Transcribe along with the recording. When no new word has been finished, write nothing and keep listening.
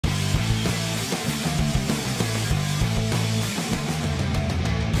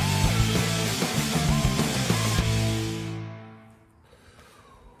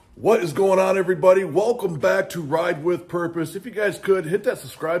What is going on, everybody? Welcome back to Ride with Purpose. If you guys could, hit that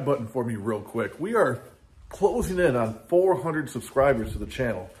subscribe button for me real quick. We are closing in on 400 subscribers to the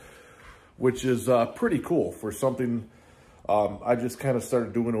channel, which is pretty cool for something I just kind of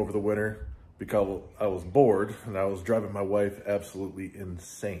started doing over the winter because I was bored and I was driving my wife absolutely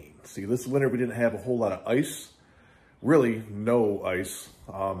insane. See, this winter we didn't have a whole lot of ice, really no ice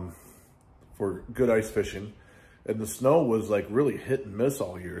for good ice fishing. And the snow was like really hit and miss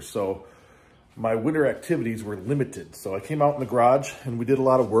all year. So my winter activities were limited. So I came out in the garage and we did a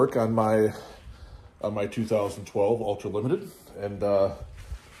lot of work on my 2012 Ultra Limited. And,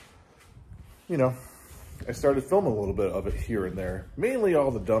 you know, I started filming a little bit of it here and there. Mainly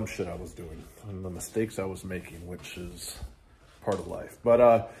all the dumb shit I was doing and the mistakes I was making, which is part of life. But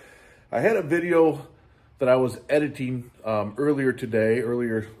I had a video that I was editing earlier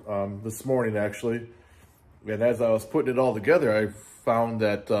this morning actually. And as I was putting it all together, I found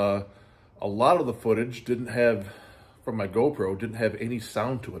that a lot of the footage from my GoPro didn't have any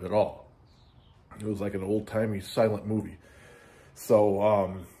sound to it at all. It was like an old-timey silent movie.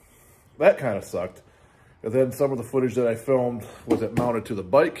 So that kind of sucked. And then some of the footage that I filmed mounted to the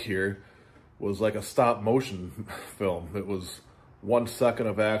bike here was like a stop motion film. It was 1 second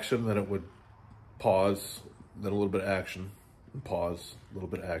of action, then it would pause, then a little bit of action, and pause, a little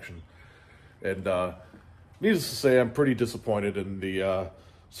bit of action. And needless to say, I'm pretty disappointed in the,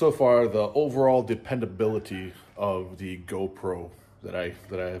 so far, the overall dependability of the GoPro that I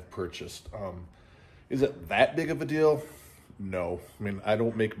have purchased. Is it that big of a deal? No. I mean, I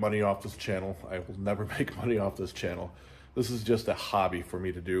don't make money off this channel. I will never make money off this channel. This is just a hobby for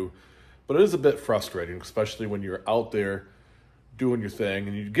me to do. But it is a bit frustrating, especially when you're out there doing your thing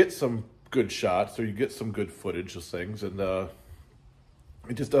and you get some good shots or you get some good footage of things and,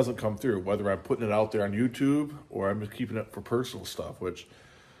 it just doesn't come through, whether I'm putting it out there on YouTube or I'm just keeping it for personal stuff, which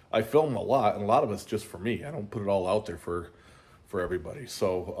I film a lot, and a lot of it's just for me. I don't put it all out there for everybody.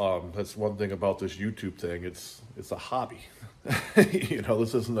 So that's one thing about this YouTube thing. It's a hobby. You know,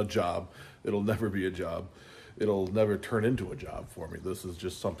 this isn't a job. It'll never be a job. It'll never turn into a job for me. This is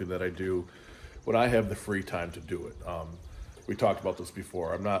just something that I do when I have the free time to do it. We talked about this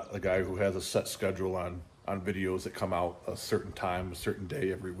before. I'm not a guy who has a set schedule on videos that come out a certain time, a certain day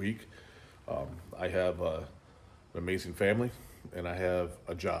every week. I have an amazing family and I have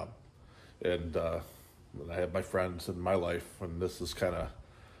a job and I have my friends and my life, and this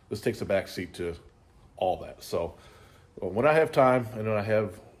takes a back seat to all that. So when I have time, and when I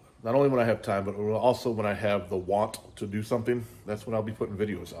have, not only when I have time, but also when I have the want to do something, that's when I'll be putting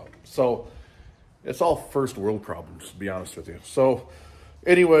videos out. So it's all first world problems, to be honest with you. So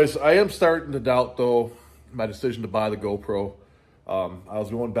anyways, I am starting to doubt though my decision to buy the GoPro. I was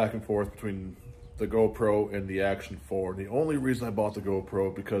going back and forth between the GoPro and the Action 4. The only reason I bought the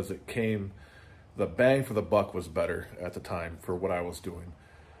GoPro because the bang for the buck was better at the time for what I was doing.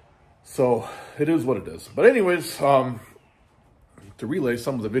 So it is what it is. But anyways, to relay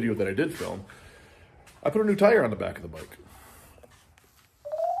some of the video that I did film, I put a new tire on the back of the bike.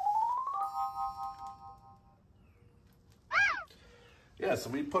 Yeah, so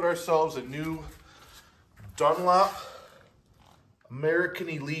we put ourselves a new Dunlop American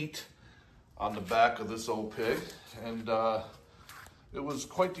Elite on the back of this old pig, and it was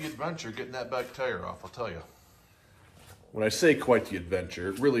quite the adventure getting that back tire off, I'll tell you. When I say quite the adventure,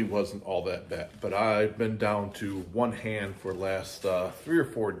 it really wasn't all that bad, but I've been down to one hand for the last 3 or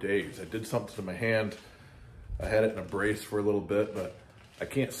 4 days. I did something to my hand. I had it in a brace for a little bit, but I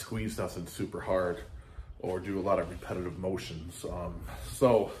can't squeeze nothing super hard or do a lot of repetitive motions.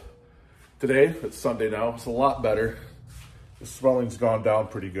 So today, it's Sunday now, it's a lot better. The swelling's gone down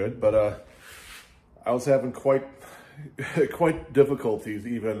pretty good, but I was having quite difficulties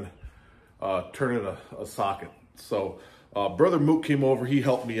even turning a socket. So Brother Mook came over, he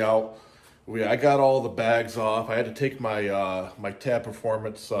helped me out. I got all the bags off. I had to take my my Tab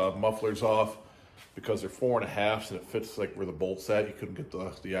Performance mufflers off because they're 4.5s and it fits like where the bolt's at. You couldn't get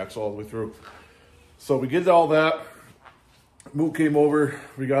the axle all the way through. So we did all that. Mook came over,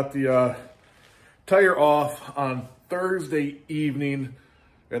 we got the tire off on Thursday evening,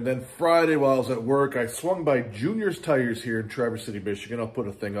 and then Friday while I was at work, I swung by Junior's Tires here in Traverse City, Michigan. I'll put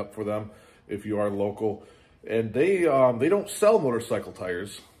a thing up for them if you are local. And they don't sell motorcycle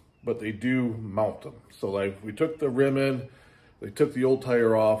tires, but they do mount them. So like we took the rim in, they took the old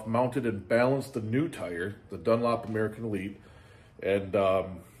tire off, mounted and balanced the new tire, the Dunlop American Elite, and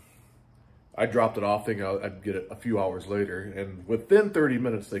I dropped it off thinking I'd get it a few hours later. And within 30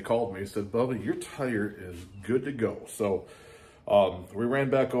 minutes, they called me and said, Bubba, your tire is good to go. So we ran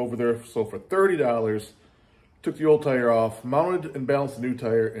back over there. So for $30, took the old tire off, mounted and balanced the new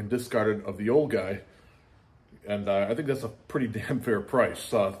tire, and discarded of the old guy. And I think that's a pretty damn fair price.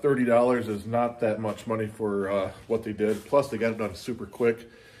 $30 is not that much money for what they did. Plus, they got it done super quick.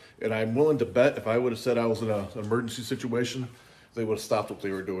 And I'm willing to bet if I would have said I was in an emergency situation, they would have stopped what they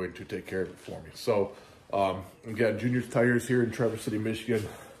were doing to take care of it for me. So, again, Junior's Tires here in Traverse City, Michigan.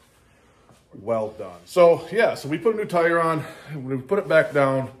 Well done. So, yeah, so we put a new tire on. We put it back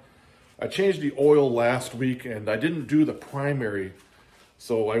down. I changed the oil last week, and I didn't do the primary.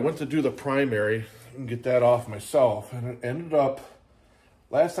 So I went to do the primary and get that off myself, and it ended up,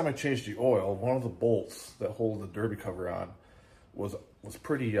 last time I changed the oil, one of the bolts that hold the derby cover on was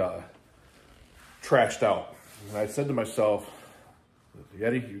pretty trashed out. And I said to myself,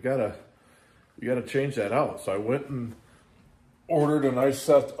 Yeti, you gotta change that out. So I went and ordered a nice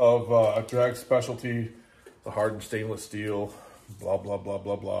set of a drag specialty, the hardened stainless steel, blah, blah, blah,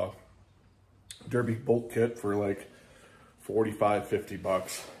 blah, blah. Derby bolt kit for like 45, 50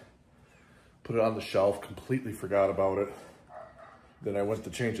 bucks. Put it on the shelf, completely forgot about it. Then I went to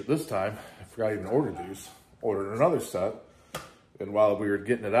change it this time. I forgot I even ordered these. Ordered another set. And while we were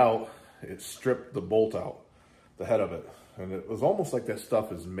getting it out, it stripped the bolt out, the head of it. And it was almost like that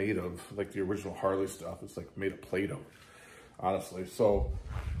stuff is made of, like the original Harley stuff. It's like made of Play-Doh, honestly. So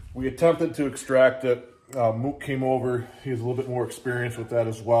we attempted to extract it. Mook came over. He has a little bit more experience with that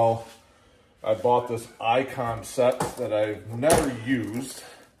as well. I bought this Icon set that I've never used.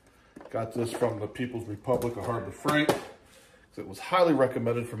 Got this from the People's Republic of Harbor Freight. It was highly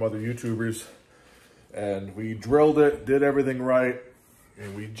recommended from other YouTubers. And we drilled it, did everything right,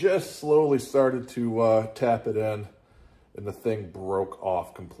 and we just slowly started to tap it in, and the thing broke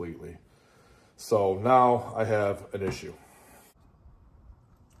off completely. So now I have an issue.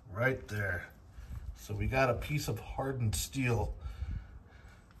 Right there. So we got a piece of hardened steel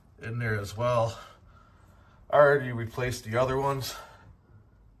in there as well. I already replaced the other ones,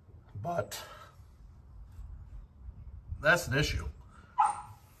 but that's an issue.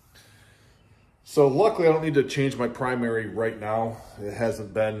 So luckily I don't need to change my primary right now. It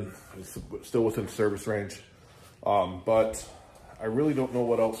hasn't been, it's still within service range. But I really don't know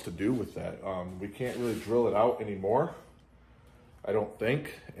what else to do with that. We can't really drill it out anymore, I don't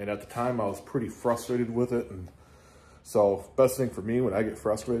think. And at the time I was pretty frustrated with it. And so best thing for me when I get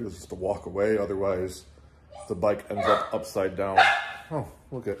frustrated is just to walk away. Otherwise the bike ends up upside down. Oh,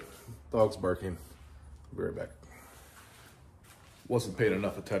 look at dog's barking. I'll be right back. Wasn't paying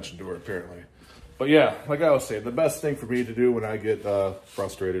enough attention to her apparently. But yeah, like I was saying, the best thing for me to do when I get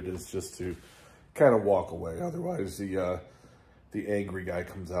frustrated is just to kind of walk away. Otherwise, the angry guy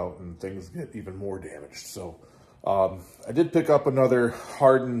comes out and things get even more damaged. So I did pick up another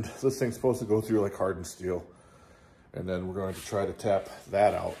hardened, this thing's supposed to go through like hardened steel. And then we're going to try to tap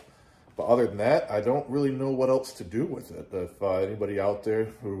that out. But other than that, I don't really know what else to do with it. If anybody out there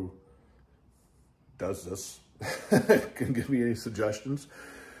who does this can give me any suggestions,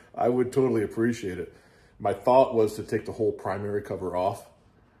 I would totally appreciate it. My thought was to take the whole primary cover off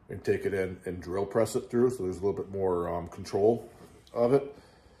and take it in and drill press it through so there's a little bit more control of it.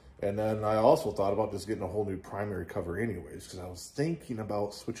 And then I also thought about just getting a whole new primary cover anyways, because I was thinking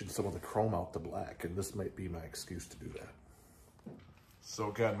about switching some of the chrome out to black, and this might be my excuse to do that. So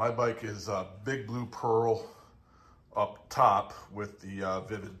again, my bike is big blue pearl up top with the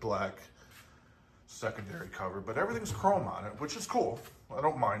vivid black secondary cover, but everything's chrome on it, which is cool. I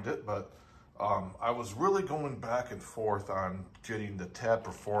don't mind it, but I was really going back and forth on getting the Tab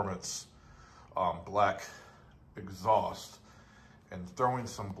Performance black exhaust and throwing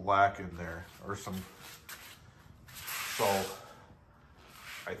some black in there, or some, so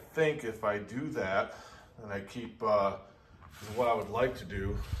I think if I do that, and I keep, because what I would like to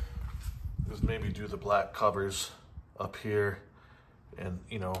do is maybe do the black covers up here and,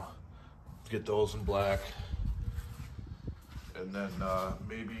 you know, get those in black. And then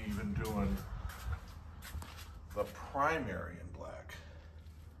maybe even doing the primary in black.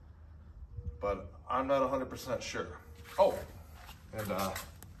 But I'm not 100% sure. Oh, and I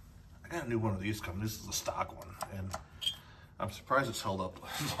got a new one of these coming. This is a stock one. And I'm surprised it's held up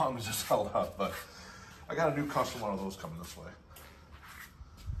as long as it's held up. But I got a new custom one of those coming this way.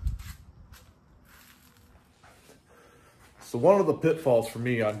 So one of the pitfalls for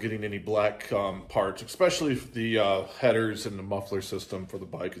me on getting any black parts, especially the headers and the muffler system for the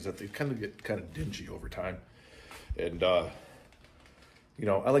bike, is that they kind of get kind of dingy over time. And, you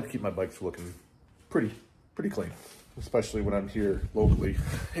know, I like to keep my bikes looking pretty clean, especially when I'm here locally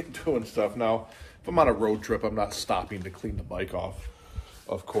doing stuff. Now, if I'm on a road trip, I'm not stopping to clean the bike off,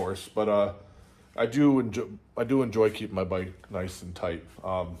 of course. But I do enjoy keeping my bike nice and tight.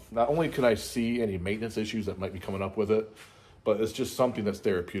 Not only can I see any maintenance issues that might be coming up with it, but it's just something that's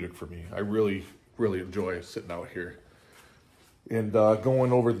therapeutic for me. I really, really enjoy sitting out here and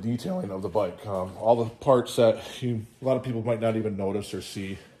going over the detailing of the bike. All the parts that a lot of people might not even notice or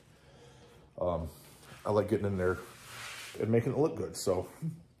see. I like getting in there and making it look good. So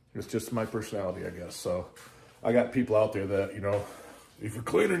it's just my personality, I guess. So I got people out there that, you know, if you're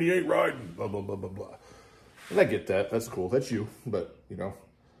cleaning, you ain't riding, blah, blah, blah, blah, blah. And I get that. That's cool. That's you. But, you know,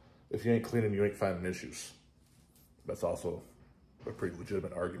 if you ain't cleaning, you ain't finding issues. That's also a pretty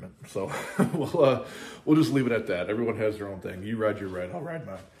legitimate argument. So we'll just leave it at that. Everyone has their own thing. You ride your ride, I'll ride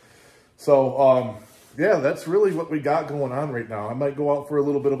mine. So, yeah, that's really what we got going on right now. I might go out for a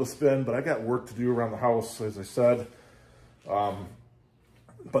little bit of a spin, but I got work to do around the house, as I said.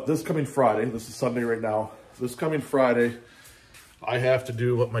 But this coming Friday, this is Sunday right now, this coming Friday, I have to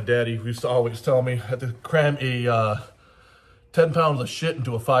do what my daddy used to always tell me. I have to cram a 10 pounds of shit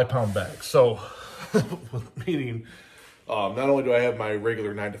into a 5-pound bag. So, meaning, not only do I have my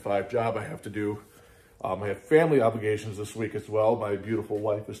regular 9-to-5 job I have to do, I have family obligations this week as well. My beautiful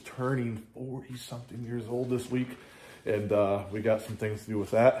wife is turning 40-something years old this week, and we got some things to do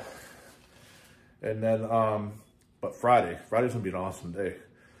with that. And then, but Friday's gonna be an awesome day.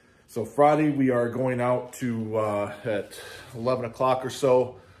 So Friday we are going out to, at 11 o'clock or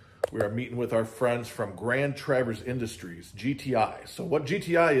so, we are meeting with our friends from Grand Traverse Industries, GTI. So what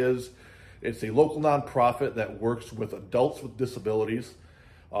GTI is, it's a local nonprofit that works with adults with disabilities,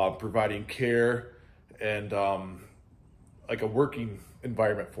 providing care and like a working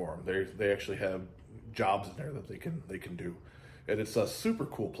environment for them. They actually have jobs in there that they can do, and it's a super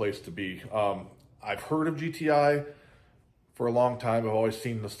cool place to be. I've heard of GTI for a long time. I've always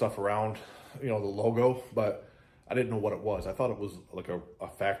seen the stuff around, you know, the logo, but I didn't know what it was. I thought it was like a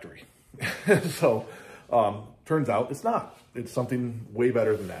factory. So turns out it's not. It's something way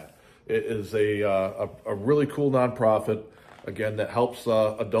better than that. It is a really cool nonprofit, again, that helps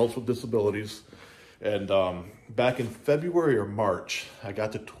adults with disabilities. And back in February or March, I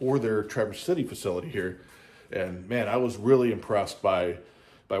got to tour their Traverse City facility here. And man, I was really impressed by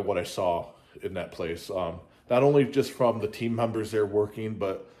what I saw in that place. Not only just from the team members there working,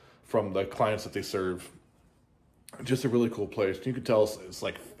 but from the clients that they serve. Just a really cool place. You can tell it's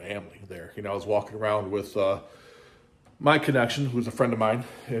like family there. You know, I was walking around with my connection, who's a friend of mine,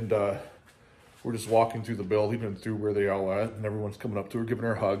 and we're just walking through the building and through where they all at, and everyone's coming up to her, giving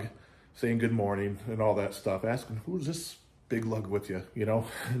her a hug, saying good morning and all that stuff, asking, who's this big lug with you, you know?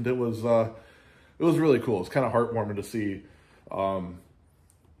 And it was really cool. It's kind of heartwarming to see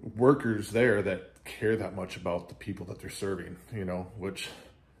workers there that care that much about the people that they're serving, you know, which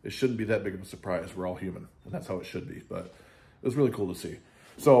it shouldn't be that big of a surprise. We're all human, and that's how it should be. But it was really cool to see.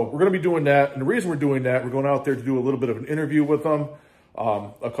 So we're going to be doing that. And the reason we're doing that, we're going out there to do a little bit of an interview with them.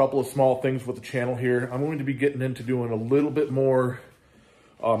 A couple of small things with the channel here. I'm going to be getting into doing a little bit more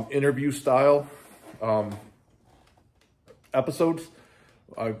interview style episodes.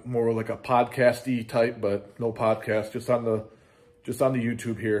 More like a podcasty type, but no podcast, just on the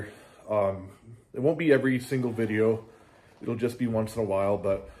YouTube here. It won't be every single video. It'll just be once in a while.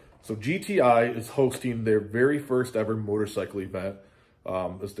 But so GTI is hosting their very first ever motorcycle event.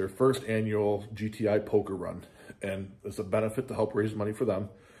 It's their first annual GTI poker run, and it's a benefit to help raise money for them.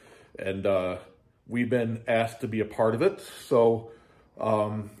 And we've been asked to be a part of it. So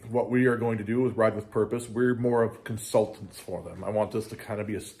what we are going to do with Ride with Purpose, we're more of consultants for them. I want this to kind of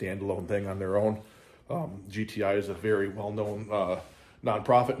be a standalone thing on their own. GTI is a very well-known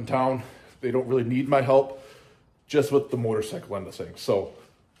nonprofit in town. They don't really need my help, just with the motorcycle end of things. So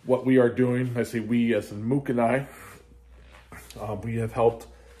what we are doing, I say we as in Mook and I, we have helped.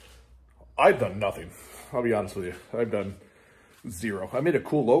 I've done nothing. I'll be honest with you. I've done zero. I made a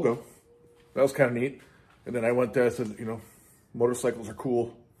cool logo. That was kind of neat. And then I went there and said, you know, motorcycles are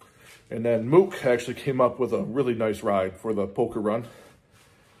cool. And then Mook actually came up with a really nice ride for the poker run.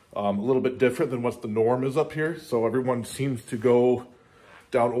 A little bit different than what the norm is up here. So everyone seems to go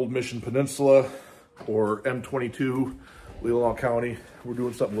down Old Mission Peninsula or M22, Leelanau County. We're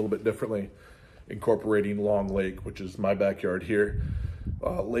doing something a little bit differently, incorporating Long Lake, which is my backyard here,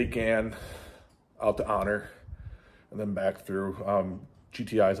 Lake Ann, out to Honor, and then back through.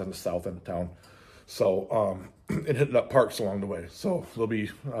 GTI's on the south end of town. So, and hitting up parks along the way. So there'll be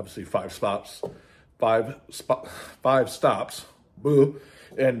obviously five stops, boo,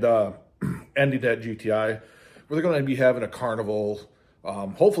 and ending at GTI. We're going to be having a carnival,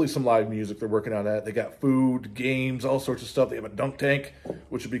 hopefully some live music. They're working on that. They got food, games, all sorts of stuff. They have a dunk tank,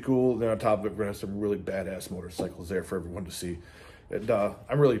 which would be cool. Then on top of it, we're going to have some really badass motorcycles there for everyone to see. And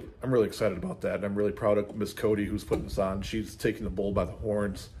I'm really excited about that. And I'm really proud of Miss Cody, who's putting this on. She's taking the bull by the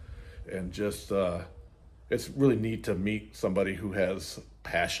horns, and just it's really neat to meet somebody who has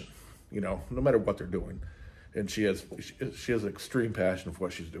passion, you know, no matter what they're doing. And she has extreme passion for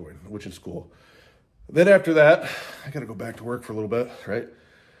what she's doing, which is cool. Then after that, I got to go back to work for a little bit, right?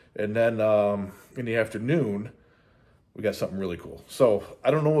 And then in the afternoon, we got something really cool. So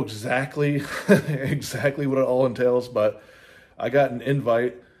I don't know exactly what it all entails, but I got an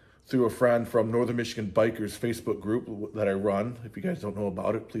invite through a friend from Northern Michigan Bikers Facebook group that I run. If you guys don't know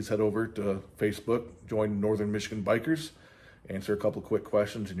about it, please head over to Facebook, join Northern Michigan Bikers, answer a couple quick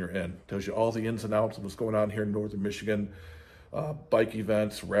questions, and you're in. Tells you all the ins and outs of what's going on here in Northern Michigan, bike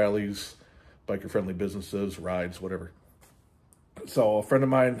events, rallies, biker-friendly businesses, rides, whatever. So a friend of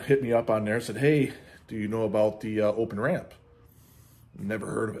mine hit me up on there and said, hey, do you know about the open ramp? Never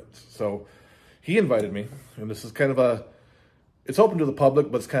heard of it. So he invited me, and this is kind of it's open to the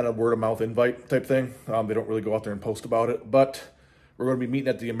public, but it's kind of word of mouth invite type thing. They don't really go out there and post about it, but we're going to be meeting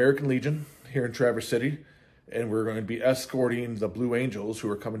at the American Legion here in Traverse City, and we're going to be escorting the Blue Angels, who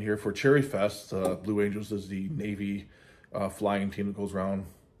are coming here for Cherry Fest. Blue Angels is the Navy flying team that goes around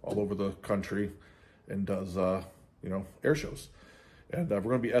all over the country and does, you know, air shows. And we're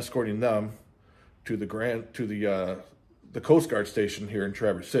going to be escorting them to the Coast Guard station here in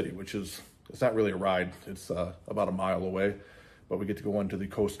Traverse City, which is, it's not really a ride. It's about a mile away, but we get to go into the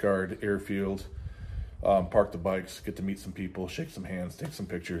Coast Guard airfield, park the bikes, get to meet some people, shake some hands, take some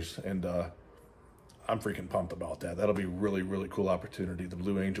pictures, and I'm freaking pumped about that. That'll be really, really cool opportunity. The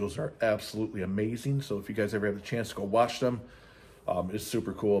Blue Angels are absolutely amazing, so if you guys ever have the chance to go watch them, it's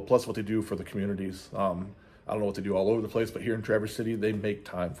super cool. Plus what they do for the communities. I don't know what they do all over the place, but here in Traverse City, they make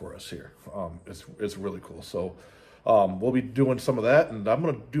time for us here. It's really cool. So we'll be doing some of that, and I'm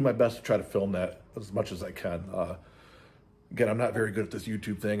going to do my best to try to film that as much as I can. Again, I'm not very good at this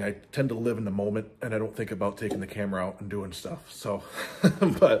YouTube thing. I tend to live in the moment, and I don't think about taking the camera out and doing stuff. So,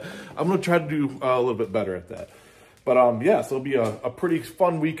 but I'm going to try to do a little bit better at that. But yeah, so it'll be a pretty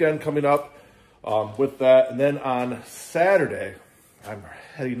fun weekend coming up with that. And then on Saturday, I'm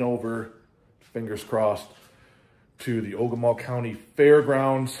heading over, fingers crossed, to the Ogemaw County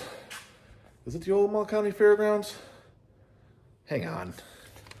Fairgrounds. Is it the Ogemaw County Fairgrounds? Hang on.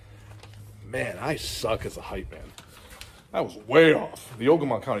 Man, I suck as a hype man. I was way off. The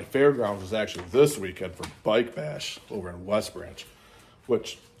Ogemaw County Fairgrounds is actually this weekend for Bike Bash over in West Branch,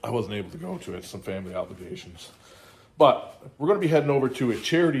 which I wasn't able to go to. It's some family obligations. But we're going to be heading over to a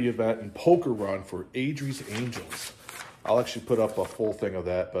charity event and poker run for Adrie's Angels. I'll actually put up a full thing of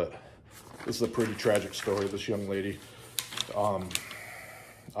that, but this is a pretty tragic story, this young lady. I'll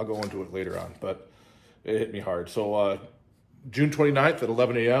go into it later on, but it hit me hard. So June 29th at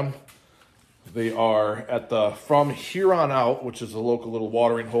 11 a.m., they are at the From Here On Out, which is a local little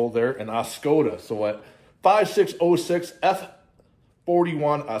watering hole there in Oscoda. So at 5606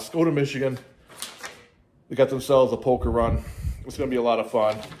 F41 Oscoda, Michigan, they got themselves a poker run. It's going to be a lot of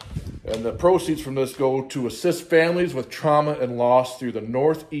fun. And the proceeds from this go to assist families with trauma and loss through the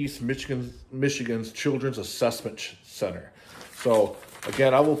Northeast Michigan's Children's Assessment Center. So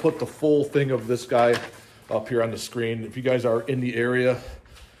again, I will put the full thing of this guy up here on the screen. If you guys are in the area,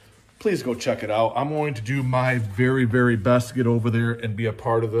 please go check it out. I'm going to do my very, very best to get over there and be a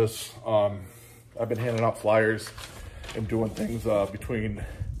part of this. I've been handing out flyers and doing things between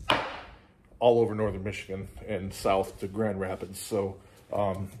all over Northern Michigan and south to Grand Rapids. So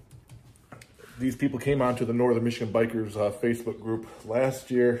these people came onto the Northern Michigan Bikers Facebook group last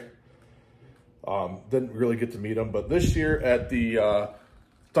year. Didn't really get to meet them, but this year at the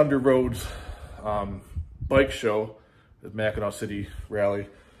Thunder Roads bike show at Mackinac City Rally,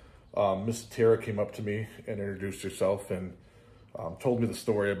 Miss Tara came up to me and introduced herself and told me the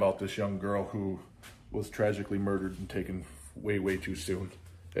story about this young girl who was tragically murdered and taken way, way too soon.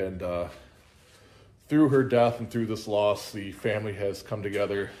 And through her death and through this loss, the family has come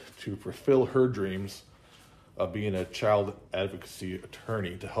together to fulfill her dreams of being a child advocacy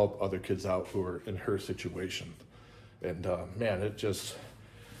attorney to help other kids out who are in her situation. And man, it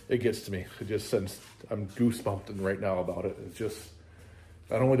gets to me. It just sends, I'm goosebumping right now about it. It's just,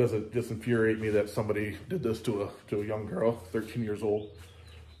 not only does it just infuriate me that somebody did this to a young girl, 13 years old,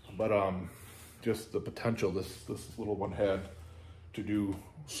 but just the potential this little one had to do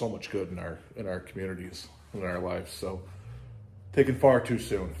so much good in our communities, in our lives. So taken far too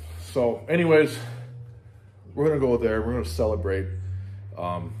soon. So anyways, we're gonna go there. We're gonna celebrate.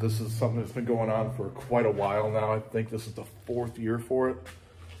 This is something that's been going on for quite a while now. I think this is the 4th year for it,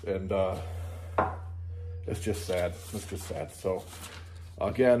 and it's just sad. It's just sad. So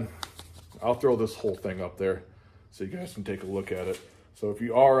again, I'll throw this whole thing up there. so you guys can take a look at it. So if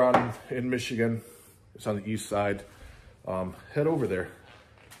you are in Michigan, it's on the east side, head over there.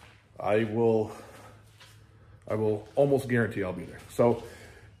 I will almost guarantee I'll be there. So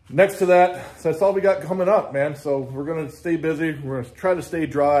next to that, so that's all we got coming up, man. So we're gonna stay busy. We're gonna try to stay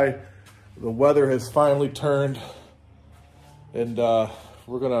dry. The weather has finally turned, and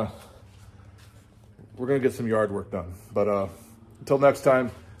we're gonna get some yard work done. But until next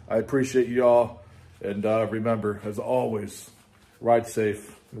time, I appreciate you all, and remember, as always, ride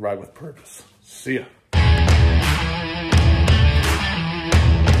safe and ride with purpose. See ya.